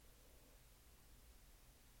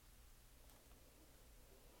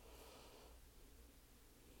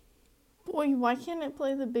Wait, why can't it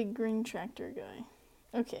play the big green tractor guy?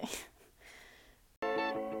 Okay.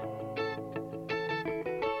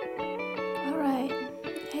 Alright.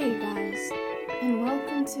 Hey guys, and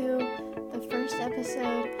welcome to the first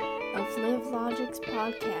episode of Live Logic's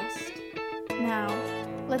podcast. Now,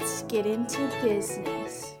 let's get into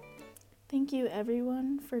business. Thank you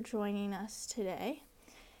everyone for joining us today.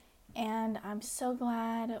 And I'm so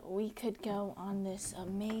glad we could go on this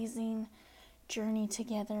amazing journey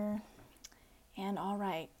together. And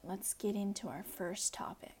alright, let's get into our first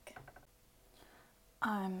topic.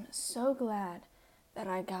 I'm so glad that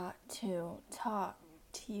I got to talk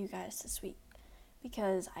to you guys this week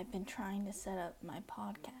because I've been trying to set up my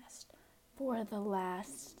podcast for the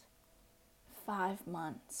last 5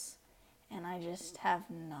 months and I just have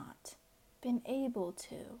not been able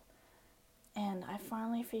to. And I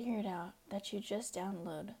finally figured out that you just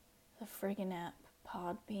download the friggin' app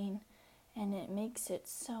Podbean and it makes it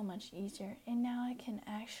so much easier, and now I can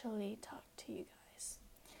actually talk to you guys.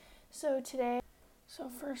 So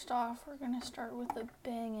first off, we're going to start with the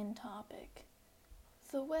banging topic,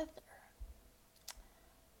 the weather.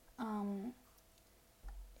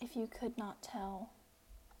 If you could not tell,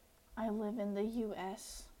 I live in the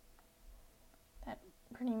U.S. That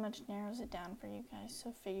pretty much narrows it down for you guys,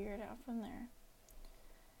 so figure it out from there.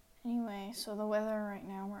 Anyway, so the weather right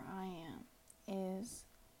now where I am is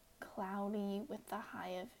cloudy with the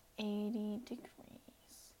high of 80 degrees.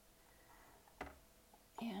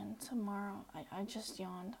 And tomorrow, I just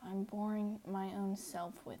yawned. I'm boring my own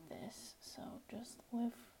self with this, so just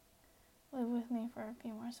live with me for a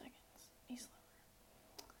few more seconds. Be slower.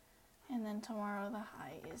 And then tomorrow the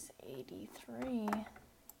high is 83.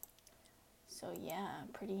 So yeah,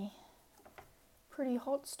 pretty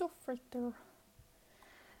hot stuff right there.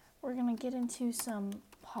 We're gonna get into some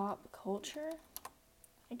pop culture,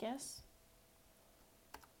 I guess.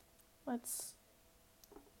 Let's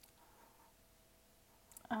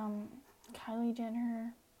Kylie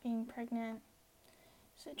Jenner being pregnant.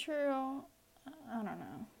 Is it true? I don't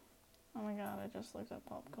know. Oh my god, I just looked up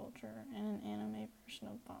pop culture and an anime version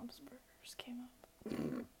of Bob's Burgers came up.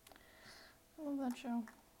 I love that show.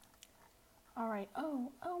 Alright, oh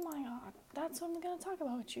my god. That's what I'm gonna talk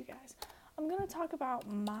about with you guys. I'm gonna talk about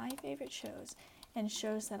my favorite shows and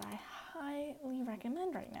shows that I highly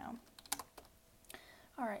recommend right now.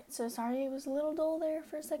 Alright, so sorry it was a little dull there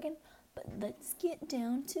for a second, but let's get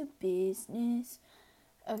down to business.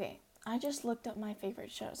 Okay, I just looked up my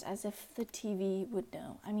favorite shows as if the TV would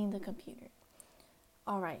know. I mean the computer.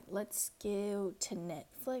 Alright, let's go to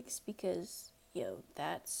Netflix because,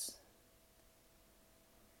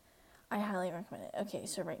 I highly recommend it. Okay,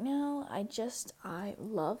 so right now, I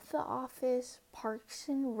love The Office, Parks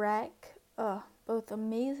and Rec. Both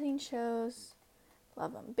amazing shows.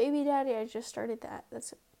 Love them. Baby Daddy, I just started that.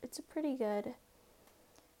 It's a pretty good.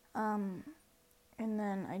 And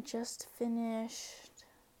then I just finished.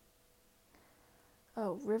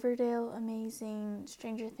 Riverdale, amazing.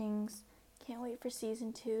 Stranger Things, can't wait for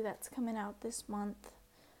season 2. That's coming out this month.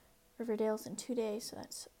 Riverdale's in 2 days, so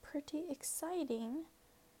that's pretty exciting.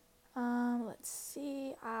 Let's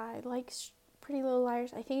see. I like Pretty Little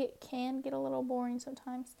Liars. I think it can get a little boring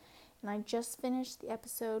sometimes. And I just finished the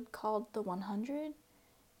episode called The 100.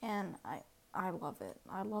 And I love it.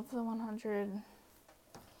 I love The 100.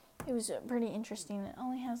 It was pretty interesting. It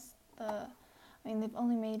only has they've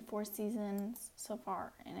only made 4 seasons so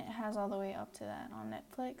far. And it has all the way up to that on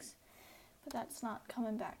Netflix. But that's not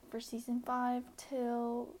coming back for season 5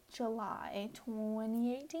 till July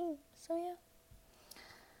 2018. So yeah.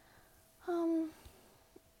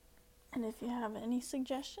 And if you have any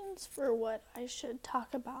suggestions for what I should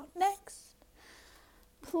talk about next,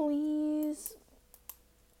 please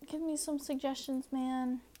give me some suggestions,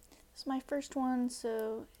 man. It's my first one,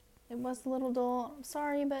 so it was a little dull. I'm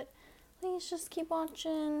sorry, but please just keep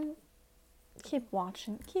watching, keep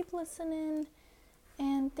listening,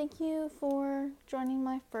 and thank you for joining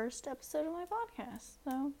my first episode of my podcast.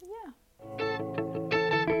 So, yeah.